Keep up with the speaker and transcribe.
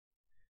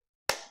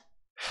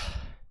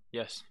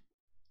Yes,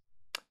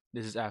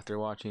 this is after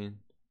watching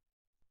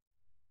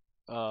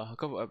a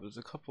couple of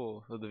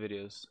the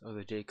videos of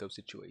the Jacob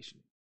situation.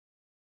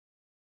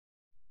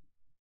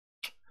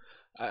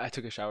 I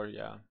took a shower.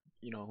 Yeah,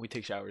 you know we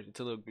take showers.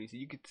 It's a little greasy.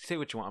 You could say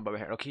what you want about my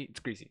hair. Okay,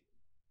 it's greasy.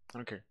 I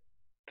don't care.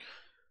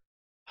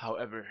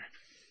 However,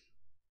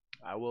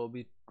 I will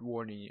be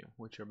warning you.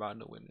 What you're about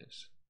to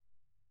witness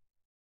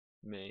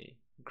may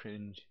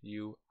cringe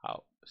you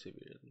out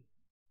severely.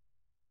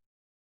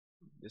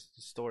 This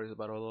story is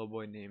about a little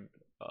boy named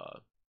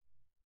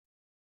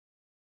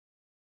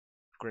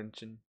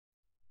Grinchen.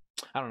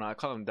 I don't know. I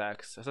call him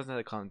Dax. Sometimes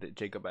I call him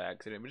Jacob by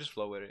accident, but just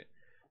flow with it.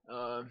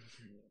 Um,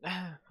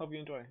 hope you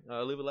enjoy.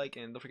 Leave a like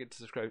and don't forget to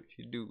subscribe if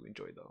you do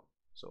enjoy though.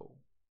 So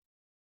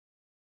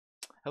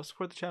help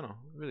support the channel.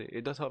 Really,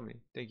 it does help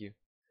me. Thank you.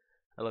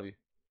 I love you.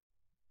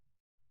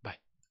 Bye.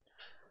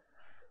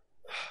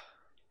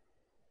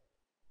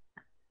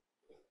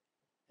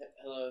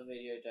 Hello,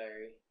 video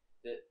diary.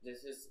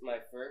 This is my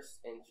first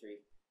entry.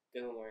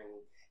 Good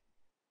morning.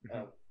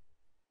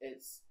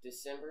 It's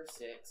December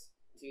 6th,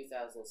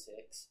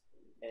 2006.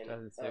 And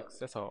 2006.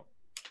 That's all.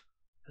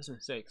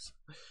 2006.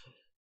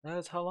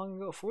 That's how long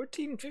ago?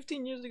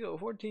 15 years ago.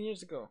 14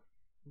 years ago.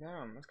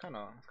 Damn, that's kind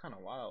of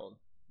wild.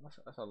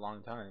 That's a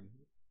long time.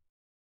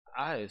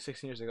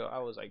 16 years ago. I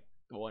was like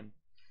one.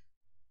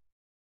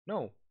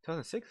 No,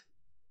 2006.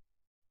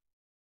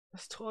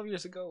 That's 12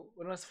 years ago.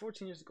 When I was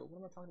 14 years ago. What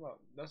am I talking about?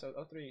 That's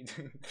 03.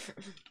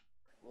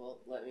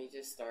 Well, let me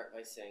just start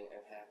by saying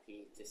I'm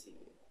happy to see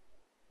you.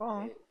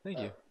 Oh, thank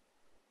you.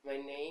 My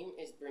name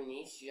is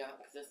Bernice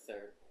Jacques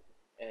III,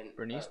 and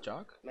Bernice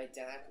Jacques? My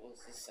dad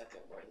was the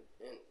second one,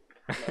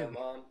 and my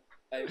mom.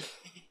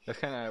 That's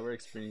kind of how it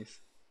works,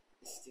 Bernice.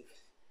 Stupid.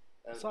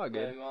 It's all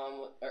good. My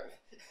mom.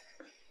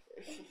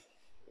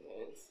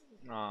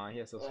 Aw, he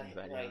has so much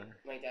bad hair.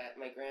 My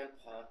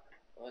grandpa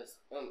was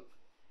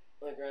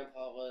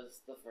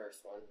the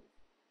first one.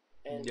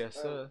 And, yes,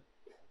 sir.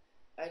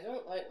 I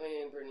don't like my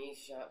name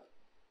Bernice Jacques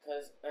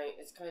because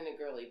it's kind of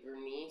girly,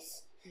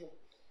 Bernice.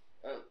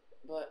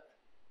 But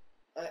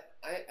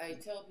I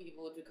tell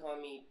people to call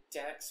me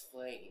Dax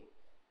Flame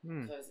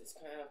because it's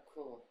kind of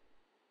cool.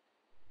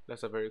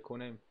 That's a very cool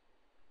name.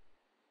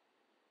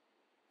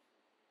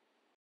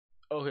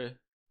 Okay.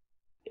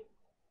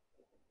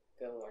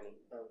 Good morning.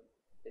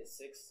 It's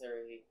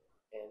 6:30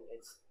 and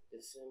it's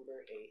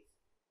December 8th.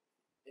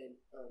 And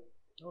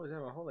oh, is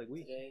that a whole like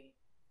week? Today,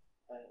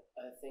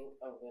 I think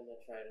I'm gonna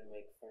try to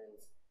make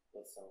friends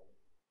with someone,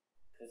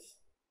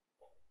 cause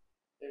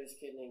there's a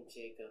kid named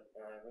Jacob,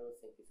 and I really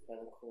think he's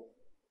kind of cool.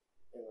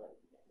 And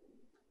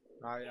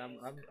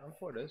I'm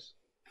for this.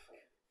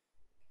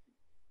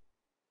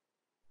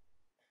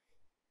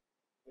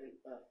 And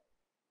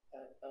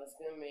I was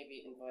gonna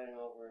maybe invite him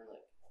over and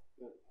like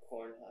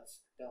corn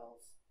husk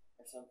dolls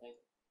or something,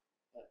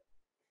 but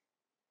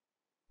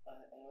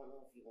I don't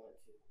know if you want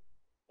to.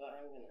 But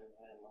I'm gonna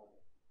invite him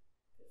over.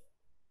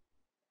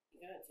 You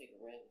gotta take a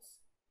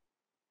risk.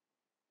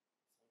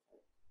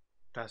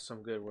 That's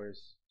some good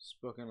words.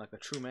 Spoken like a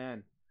true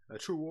man, a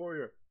true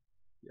warrior.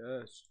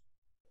 Yes.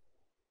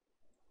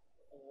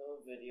 Hello,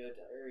 video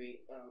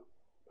diary.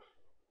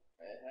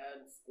 I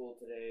had school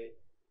today.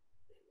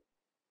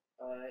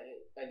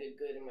 I did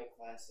good in my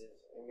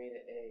classes. I made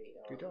an A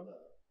on the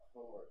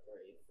homework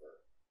grade for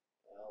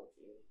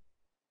biology.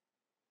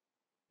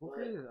 What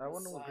grade is it? I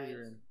wonder what grade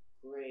you're in.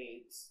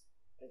 Grades,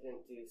 I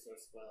didn't do so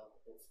well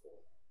in school.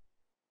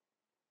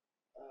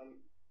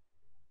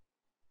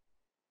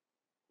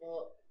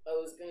 Well, I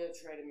was gonna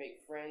try to make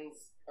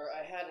friends, or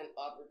I had an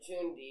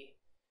opportunity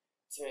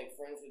to make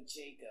friends with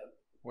Jacob.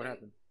 What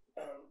happened?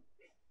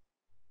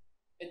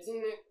 It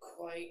didn't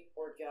quite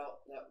work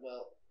out that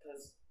well,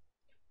 because,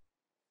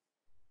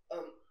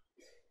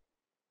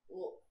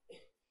 well,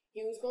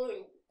 he was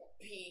going to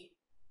pee,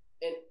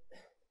 and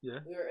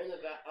yeah, we were in the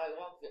back.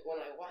 When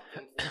I walked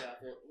into the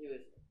bathroom,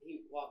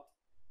 he walked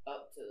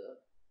up to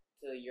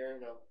the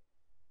urinal,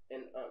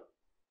 and,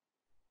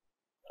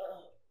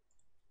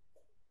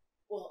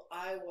 well,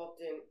 I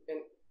walked in,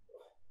 and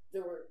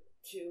there were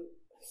two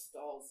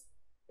stalls,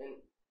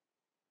 and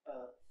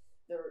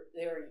they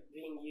were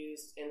being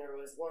used, and there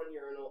was one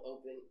urinal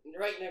open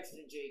right next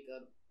to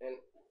Jacob, and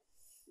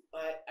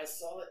I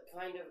saw it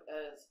kind of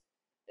as,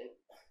 and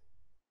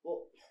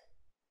well,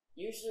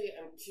 usually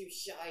I'm too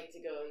shy to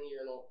go in the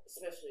urinal,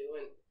 especially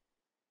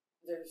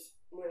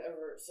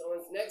whenever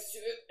someone's next to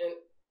it, and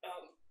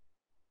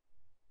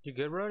you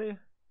good, Brody?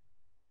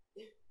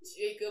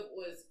 Jacob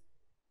was.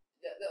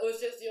 That was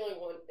just the only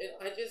one, and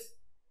I just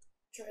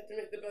tried to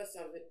make the best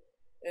out of it,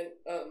 and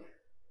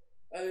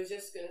I was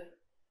just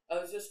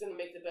gonna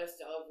make the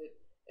best out of it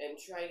and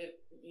try to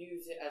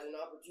use it as an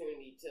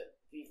opportunity to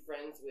be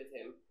friends with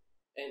him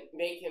and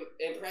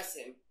impress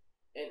him,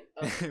 and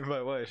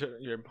but what?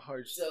 Your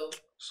heart so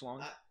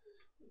slung?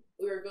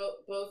 We were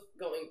both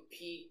going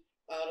pee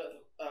out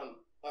of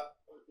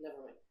never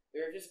mind.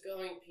 We were just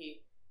going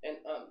pee, and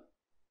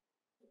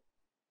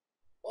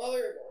while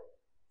we were going,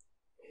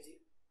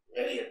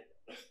 idiot.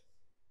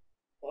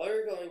 While we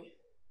were going,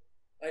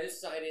 I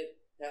decided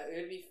it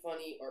would be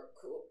funny or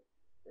cool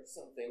or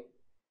something.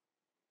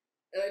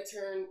 And I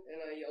turned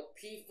and I yelled,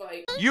 "P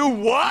fight." You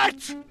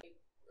what?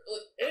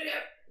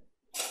 Idiot!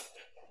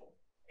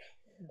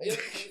 I yelled,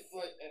 "P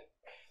fight."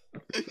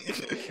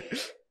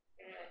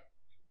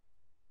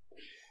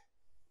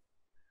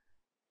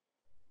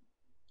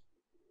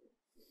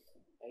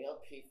 I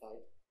yelled, "P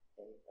fight,"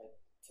 and I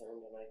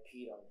turned and I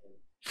peed on him.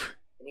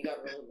 And he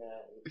got really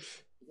mad. And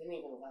he didn't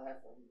even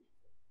laugh at me.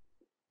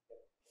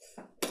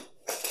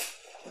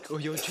 Oh,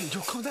 yo,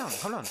 calm down.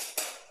 Hold on.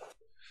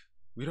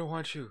 We don't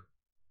want you.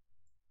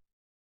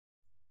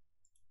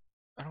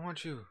 I don't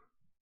want you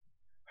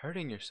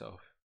hurting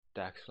yourself,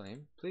 Dax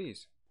Flame.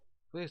 Please.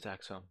 Please,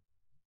 Dax Flame.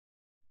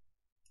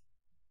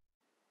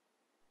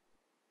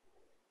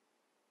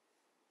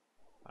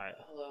 Alright.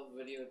 Hello,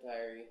 video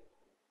diary.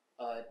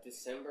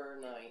 December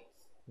 9th.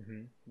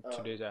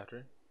 2 days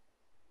after.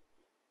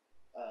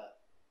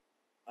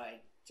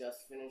 I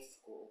just finished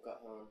school,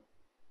 got home.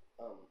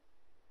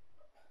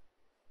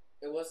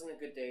 It wasn't a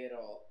good day at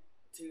all.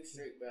 2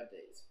 straight bad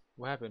days.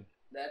 What happened?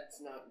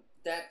 That's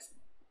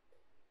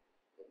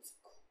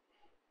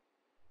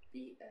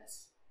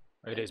BS.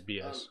 It is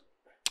BS.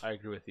 I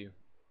agree with you.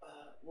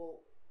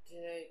 Well,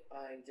 today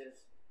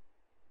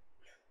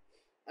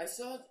I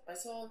saw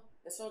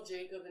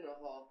Jacob in the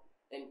hall,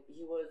 and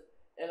he was,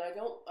 and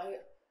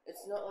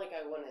it's not like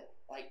I want to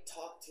like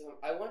talk to him.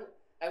 I want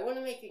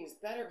to make things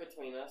better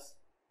between us.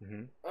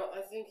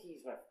 I think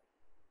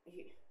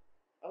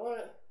I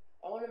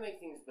want to make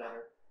things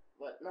better,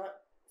 but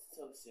not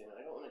so soon.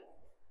 I don't want to.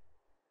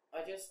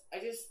 I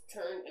just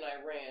turned and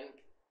I ran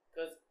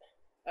because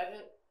I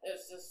didn't.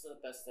 It's just the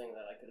best thing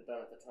that I could have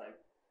done at the time.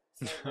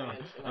 So I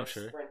ran and I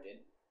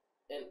sprinted,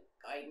 and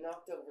I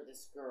knocked over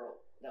this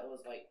girl that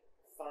was like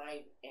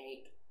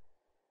 5'8",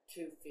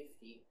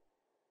 250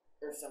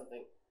 or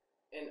something,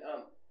 and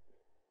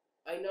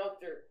I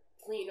knocked her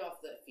clean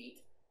off the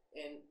feet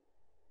and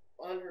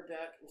on her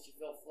back, and she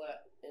fell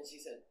flat, and she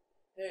said,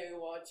 "Hey,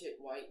 watch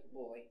it, white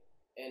boy."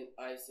 And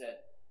I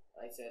said,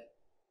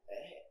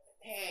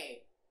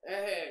 hey,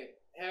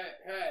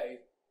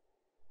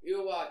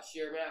 you watch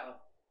your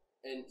mouth.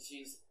 And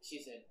she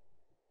said,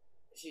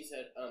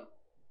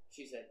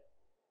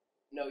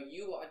 "No,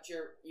 you watch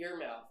your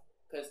mouth,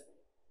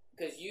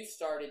 cause you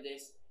started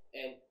this,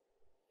 and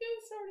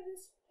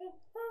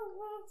I'll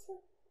watch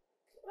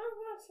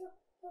her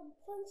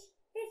punch.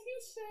 If you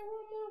say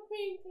one more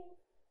mean thing,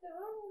 then I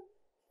will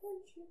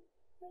punch you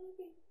really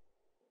big."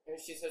 And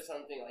she said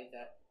something like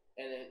that,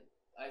 and then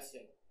I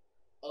said,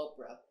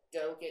 "Oprah,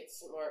 don't get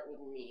smart with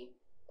me,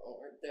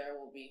 or there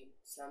will be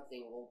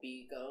something will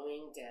be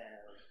going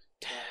down.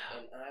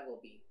 And I will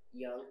be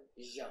young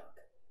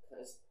Jacques,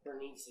 because her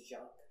name's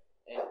Jacques."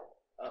 And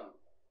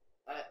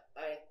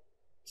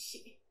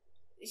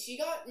she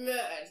got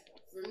mad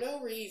for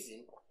no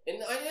reason,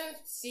 and I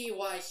didn't see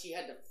why she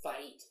had to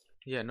fight.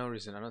 Yeah, no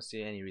reason. I don't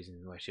see any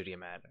reason why she would get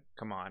mad.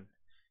 Come on.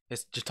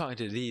 It's just talking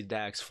to the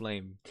Dax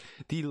Flame,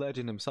 the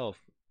legend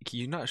himself. Can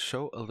you not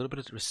show a little bit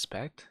of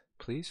respect,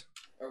 please?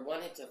 Or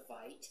wanted to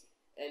fight.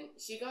 And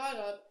she got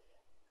up,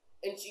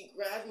 and she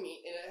grabbed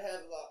me in a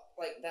headlock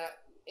like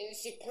that, and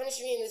she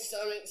punched me in the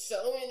stomach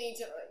so many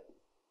times.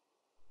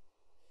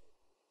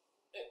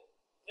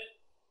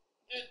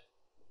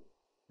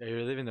 Are you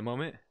reliving the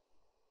moment?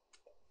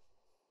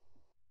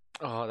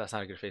 Oh, that's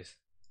not a good face.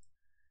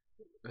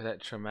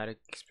 That traumatic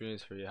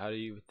experience for you. How do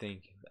you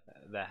think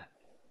that?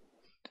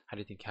 How do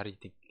you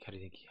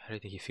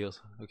think he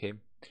feels? Okay.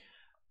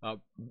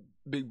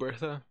 Big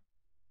Bertha,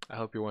 I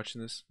hope you're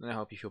watching this, and I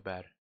hope you feel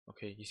bad.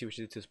 Okay, you see what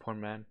she did to this poor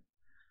man?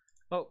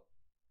 Oh,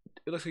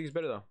 it looks like he's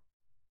better though.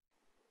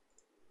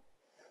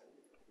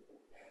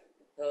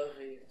 Hello,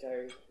 video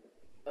diary.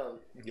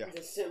 Yeah.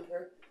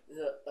 December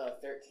the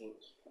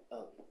 13th.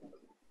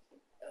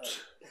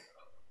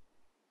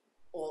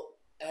 Well,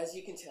 as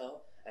you can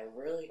tell, I'm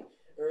really,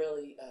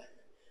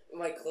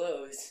 my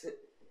clothes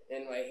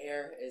and my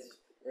hair is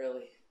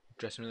really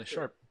Dressing really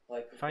sharp.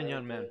 like Fine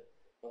young man.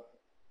 Well,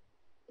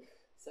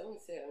 someone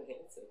say I'm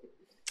handsome.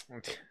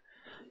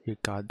 You're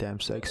goddamn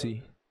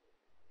sexy.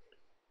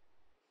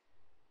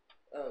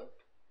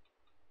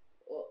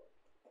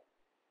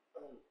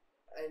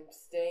 I'm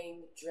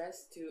staying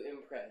dressed to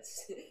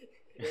impress.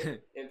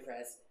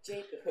 Impress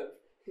Jacob.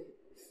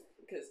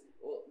 Because,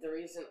 well, the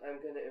reason I'm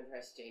gonna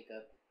impress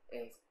Jacob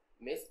is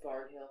Miss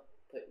Barnhill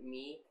put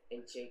me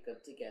and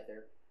Jacob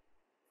together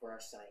for our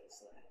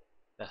science lab.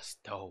 That's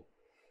dope.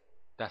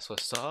 That's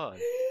what's up.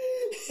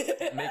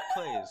 Make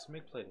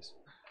plays.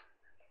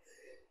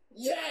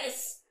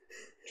 Yes!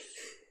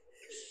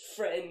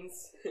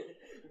 Friends.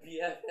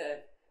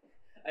 BFF.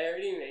 I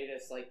already made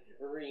us like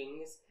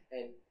rings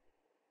and.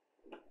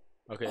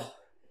 Okay.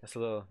 That's a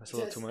little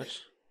too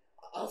much.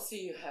 I'll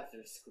see you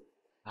after school.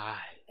 Aye.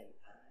 And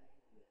I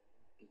will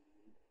be.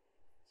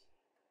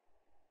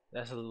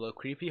 That's a little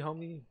creepy,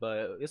 homie,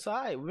 but it's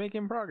alright. We're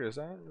making progress,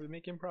 huh? We're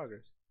making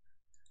progress.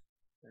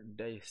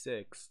 Day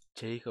 6.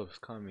 Jacob's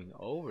coming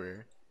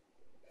over.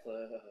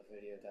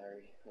 Video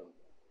diary.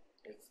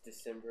 It's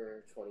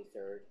December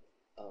 23rd.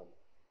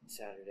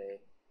 Saturday.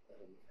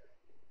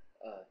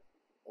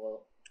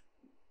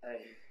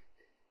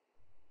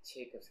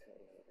 Jacob's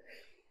coming over.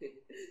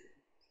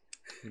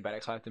 You better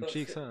clap them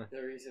cheeks, huh?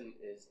 The reason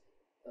is,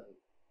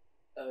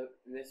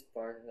 Miss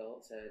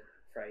Barnhill said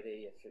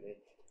Friday yesterday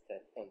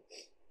that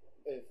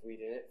if we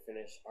didn't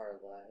finish our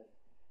lab,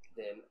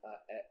 then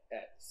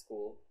at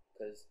school,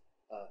 because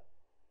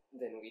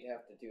then we'd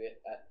have to do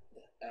it at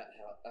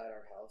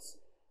our house,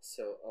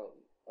 so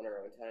on our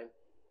own time,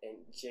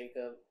 and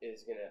Jacob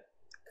is gonna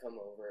come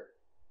over,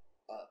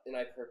 and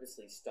I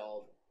purposely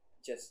stalled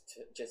just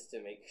to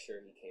make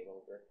sure he came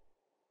over,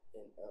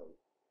 and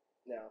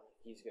now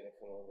he's gonna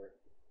come over.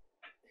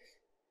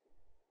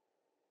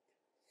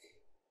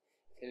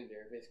 Kind of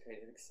nervous,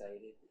 kind of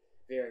excited,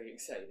 very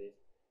excited.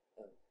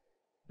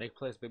 Make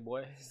plays, big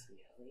boy. See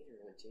you later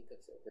when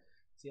Jacob's over.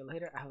 See you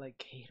later,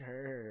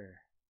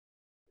 alligator.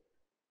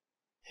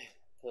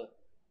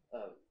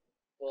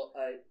 Well,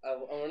 I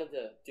wanted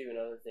to do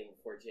another thing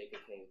before Jacob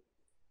came,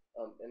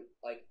 and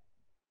like,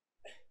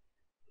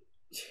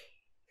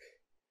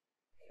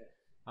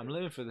 I'm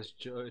living for this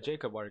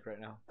Jacob arc right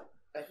now.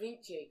 I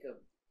think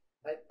Jacob,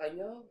 I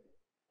know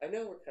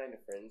we're kind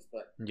of friends,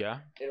 but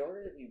yeah, in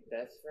order to be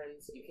best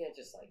friends, you can't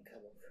just like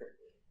come over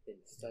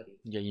and study.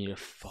 Yeah, you need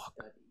to fuck.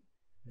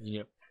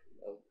 Yep.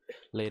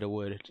 Lay the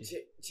wood.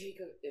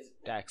 Jacob is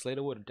Dax. Lay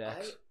the wood,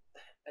 Dax.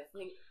 I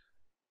think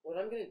what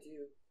I'm gonna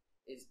do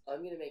is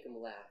I'm gonna make him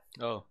laugh.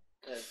 Oh.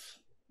 Cause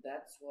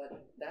that's what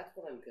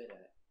I'm good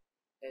at.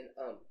 And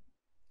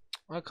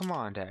Well, come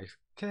on, Dax. You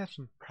can have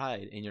some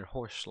pride in your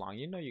horse schlong.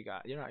 You know you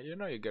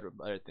know you're good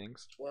with other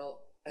things.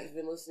 Well, I've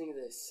been listening to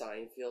this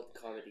Seinfeld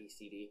comedy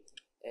CD,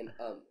 and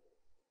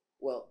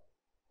well,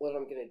 what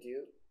I'm gonna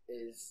do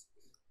is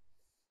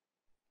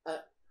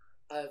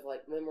I've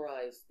like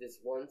memorized this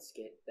one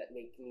skit that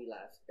makes me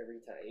laugh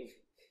every time,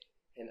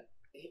 and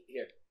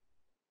here.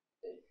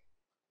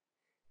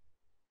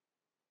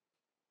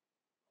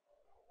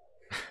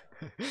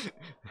 I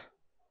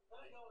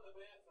go in the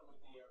bathroom at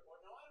the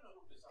airport. Now, I don't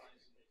know who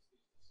designs and makes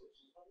these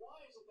decisions, but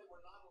why is it that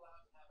we're not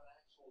allowed to have an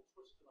actual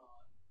twisted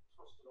off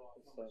style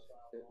in the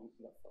bathroom?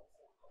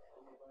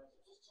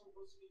 Just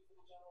simplicity for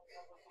the general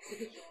public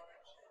in charge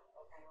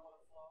of the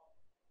water flow.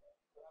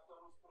 We have to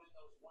always put in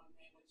those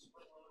one-handed,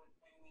 spring-loaded,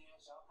 pain in the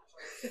ass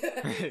Alcatraz. You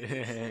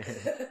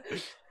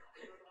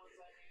know the ones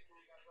I mean? Where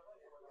you gotta go,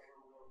 hey, we're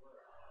gonna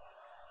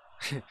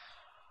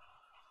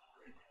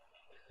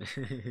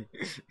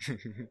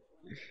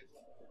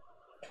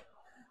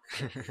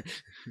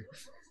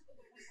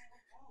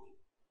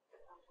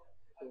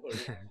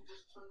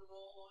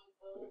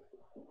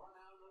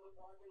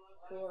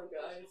Come on,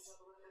 guys.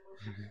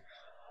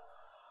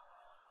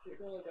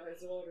 Come on, guys.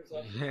 The water's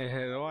up.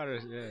 Yeah, the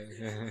water's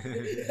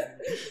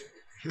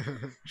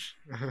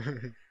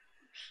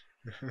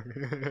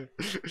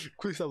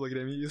Please stop looking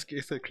at me. You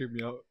start creeping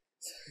me out.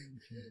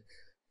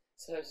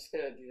 So I'm just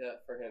gonna do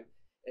that for him,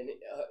 and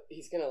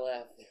he's gonna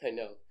laugh. I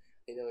know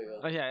he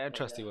will. Oh yeah, I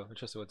trust he will. I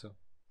trust he will too.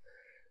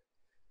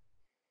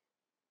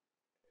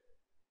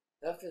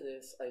 After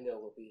this, I know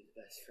we'll be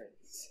the best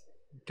friends.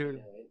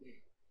 Dude,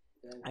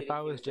 if I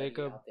was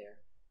Jacob,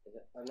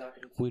 I'm not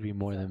gonna we'd be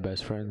more than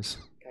best friends.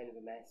 Kind of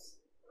a mess.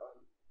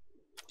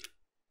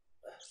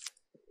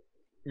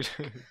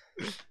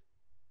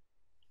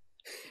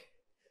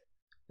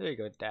 There you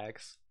go,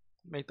 Dax.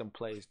 Make them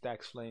plays.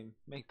 Dax Flame.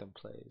 Make them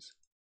plays.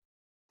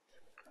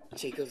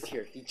 Jacob's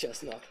here. He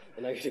just knocked,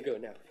 and I gotta go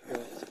now.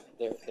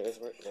 There's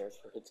where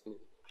it's gonna.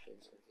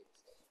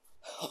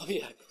 Oh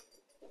yeah.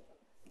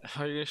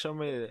 Are you gonna show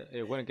me?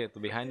 You're gonna get the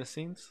behind the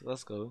scenes?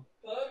 Let's go.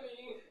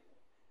 Mommy.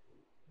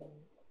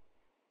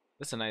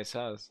 It's a nice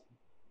house.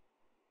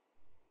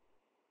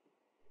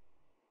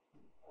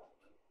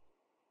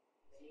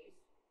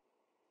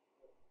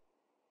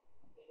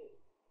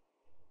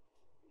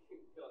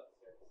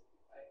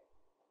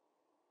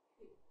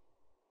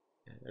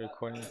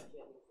 Recording.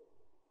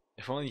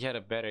 If only you had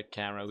a better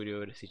camera, we'd be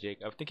able to see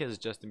Jake. I think he has a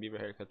Justin Bieber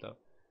haircut though.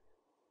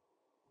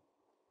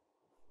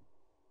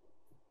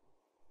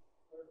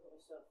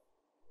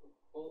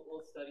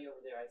 We'll study over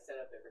there. I set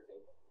up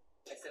everything.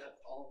 I set up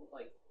all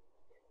like.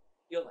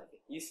 You'll like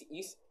it. Do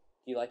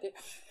you like it?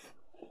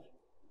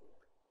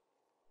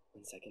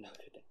 1 second. I'll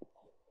do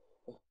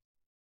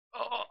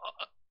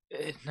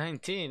that.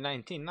 19.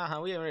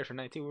 Nah, we ain't ready for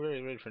 19.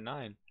 We're ready for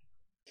 9.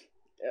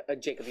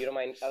 Jacob, you don't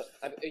mind?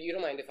 You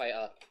don't mind if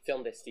I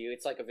film this? Do you?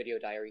 It's like a video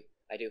diary.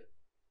 I do.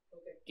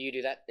 Okay. Do you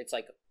do that? It's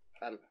like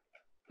I'm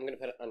gonna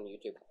put it on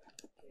YouTube.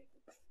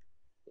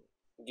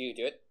 Do you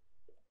do it?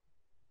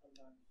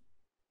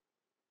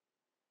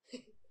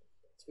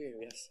 It's weird.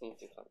 We have so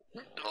much in common.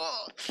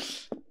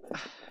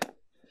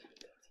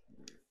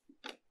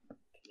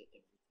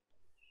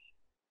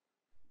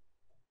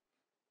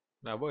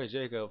 My boy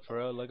Jacob, for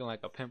real, looking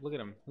like a pimp. Look at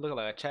him, looking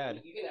like a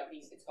Chad. You can have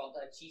these. It's called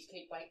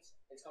cheesecake bites.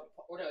 It's called,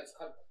 or no, it's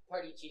called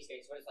party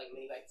cheesecakes, but it's like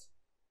mini bites.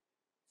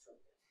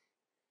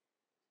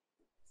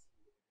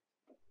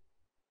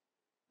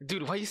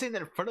 Dude, why are you saying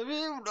that in front of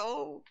him?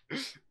 No.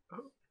 Did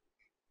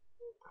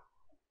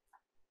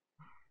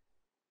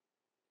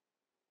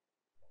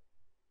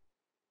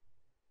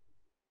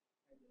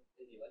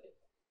you like it?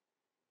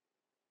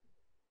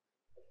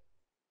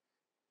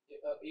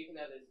 You can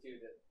have this too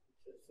to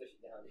switch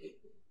it down.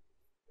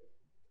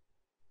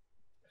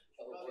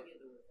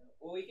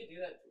 Well, we could do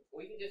that.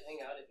 We could just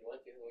hang out if you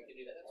want to, and we could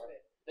do that tomorrow.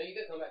 Okay. No, you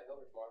could come back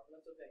over tomorrow.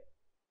 That's okay.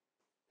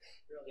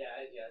 Really? Yeah,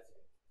 that's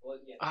okay. Well,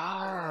 yeah.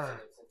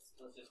 Let's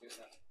just do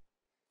that.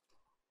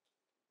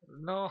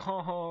 No.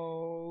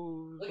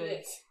 Look at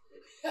this.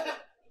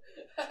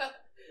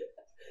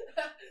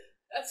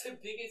 That's the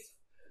biggest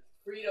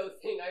Frito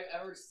thing I've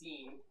ever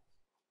seen.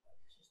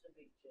 It's just a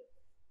big chip.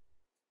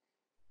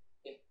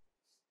 Yeah.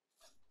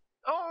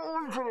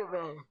 Oh, put it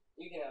down.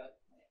 You can have it.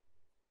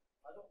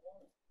 I don't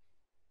want it.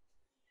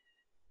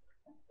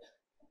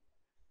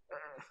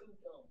 Too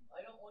dumb.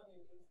 I don't want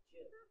your new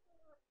chip.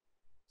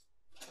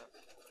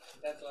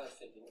 That's what I was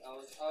thinking. I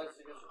was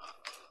thinking.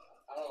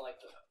 I don't like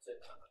the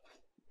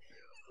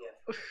yeah.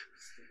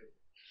 Stupid.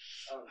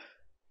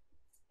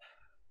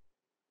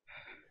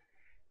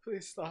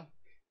 Please stop.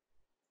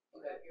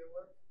 Okay. Your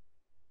work.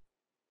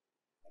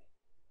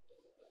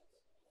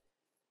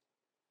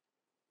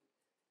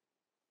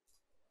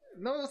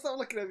 No, stop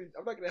looking at me.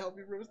 I'm not gonna help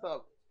you, bro.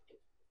 Stop.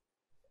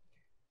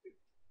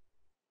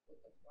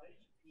 Why did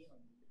you pee on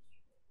me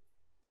yesterday?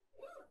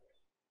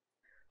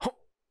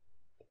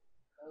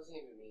 That wasn't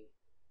even me.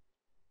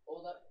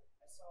 Hold up.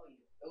 I saw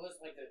you. It was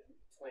like the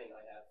twin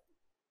I have.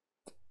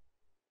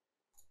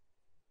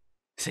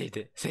 Saved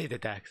it. Save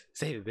it, Dax.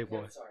 Save it, big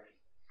boy. I'm sorry.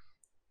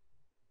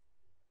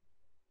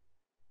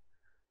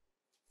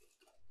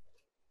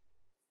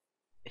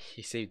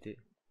 He saved it.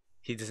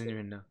 He doesn't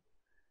even know.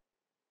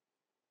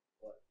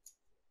 What?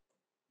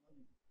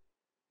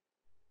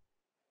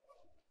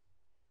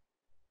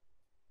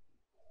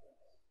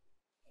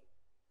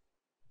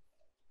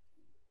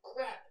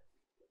 Crap!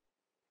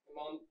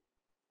 Mom,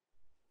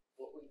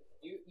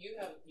 you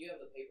have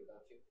the paper,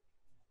 don't you?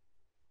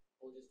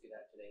 We'll just do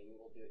that today, and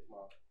we'll do it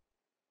tomorrow.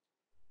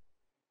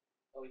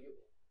 Oh, you.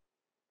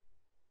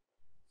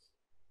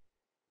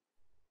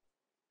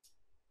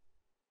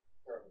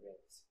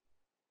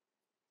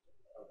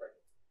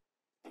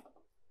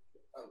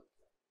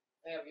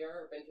 Hey, have you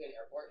ever been to an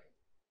airport?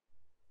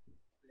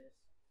 Yes.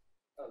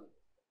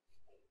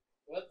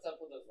 What's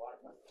up with those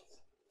water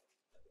fountains?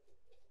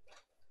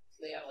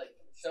 They have like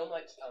so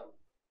much.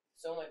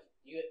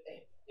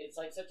 It's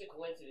like such a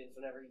coincidence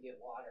whenever you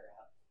get water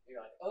out. You're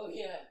like, oh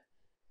yeah.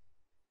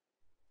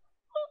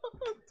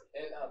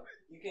 And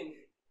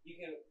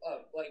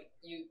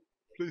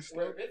Please stop.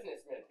 we're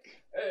businessmen.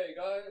 Hey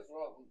guys,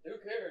 well,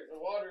 who cares? The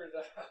water is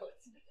out. Where'd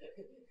you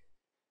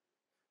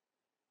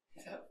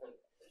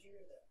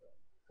hear that from?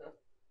 Huh?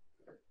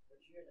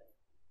 Where'd you hear that?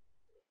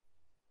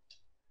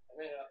 I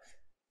made it up.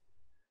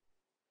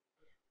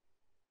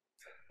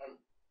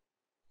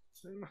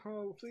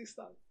 No, please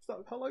stop.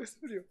 Stop. How long is the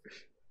video?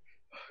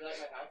 You like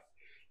my house?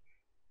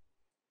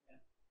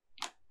 Yeah.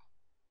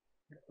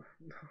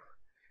 No.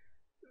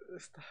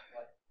 Stop.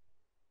 What?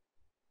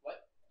 What?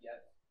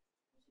 Yes.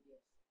 Yes.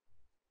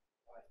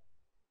 Why?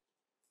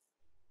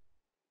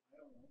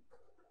 I don't know. So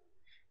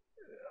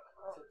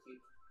cute.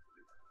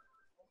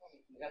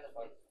 You got the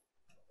phone.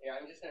 Yeah,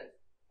 I'm just gonna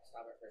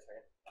stop it for a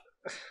second.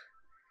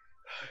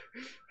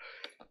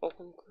 Oh,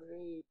 I'm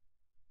great.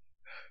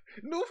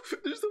 No,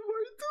 there's no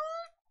more to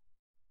it.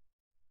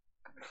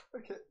 I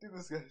can't do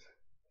this, guys.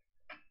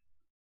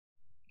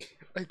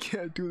 I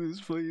can't do this,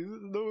 please.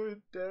 No,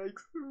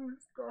 Dax.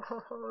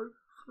 Stop.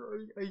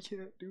 I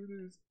can't do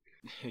this.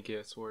 It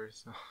gets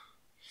worse.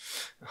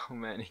 Oh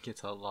man, it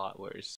gets a lot worse.